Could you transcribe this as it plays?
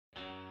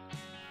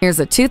Here's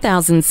a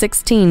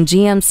 2016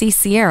 GMC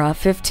Sierra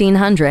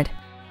 1500.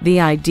 The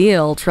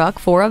ideal truck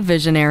for a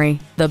visionary.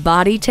 The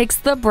body takes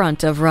the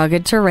brunt of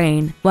rugged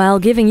terrain while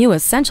giving you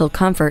essential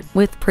comfort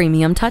with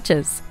premium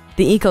touches.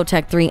 The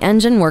Ecotec 3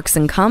 engine works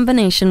in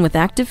combination with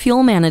active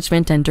fuel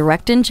management and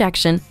direct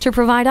injection to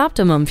provide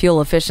optimum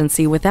fuel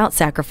efficiency without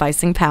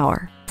sacrificing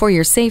power. For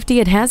your safety,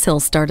 it has Hill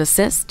Start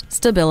Assist,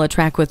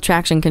 StabiliTrak with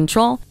traction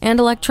control, and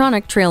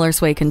electronic trailer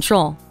sway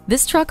control.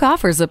 This truck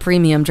offers a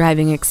premium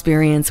driving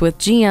experience with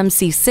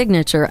GMC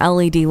signature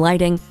LED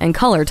lighting and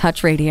color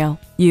touch radio.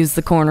 Use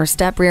the corner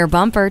step rear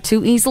bumper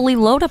to easily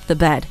load up the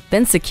bed,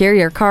 then secure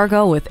your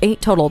cargo with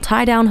 8 total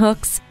tie-down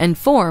hooks and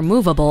 4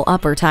 movable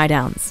upper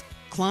tie-downs.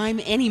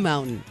 Climb any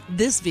mountain.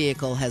 This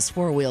vehicle has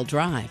 4-wheel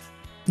drive.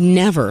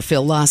 Never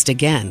feel lost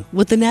again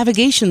with the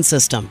navigation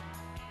system.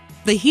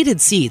 The heated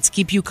seats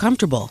keep you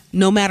comfortable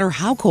no matter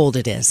how cold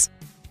it is.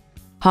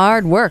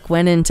 Hard work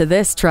went into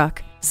this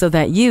truck so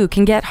that you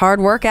can get hard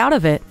work out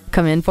of it.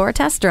 Come in for a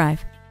test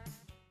drive.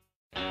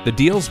 The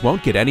deals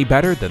won't get any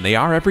better than they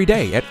are every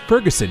day at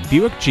Ferguson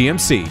Buick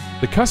GMC.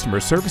 The customer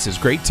service is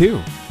great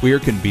too. We are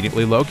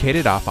conveniently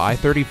located off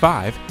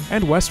I-35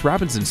 and West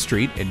Robinson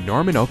Street in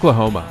Norman,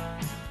 Oklahoma.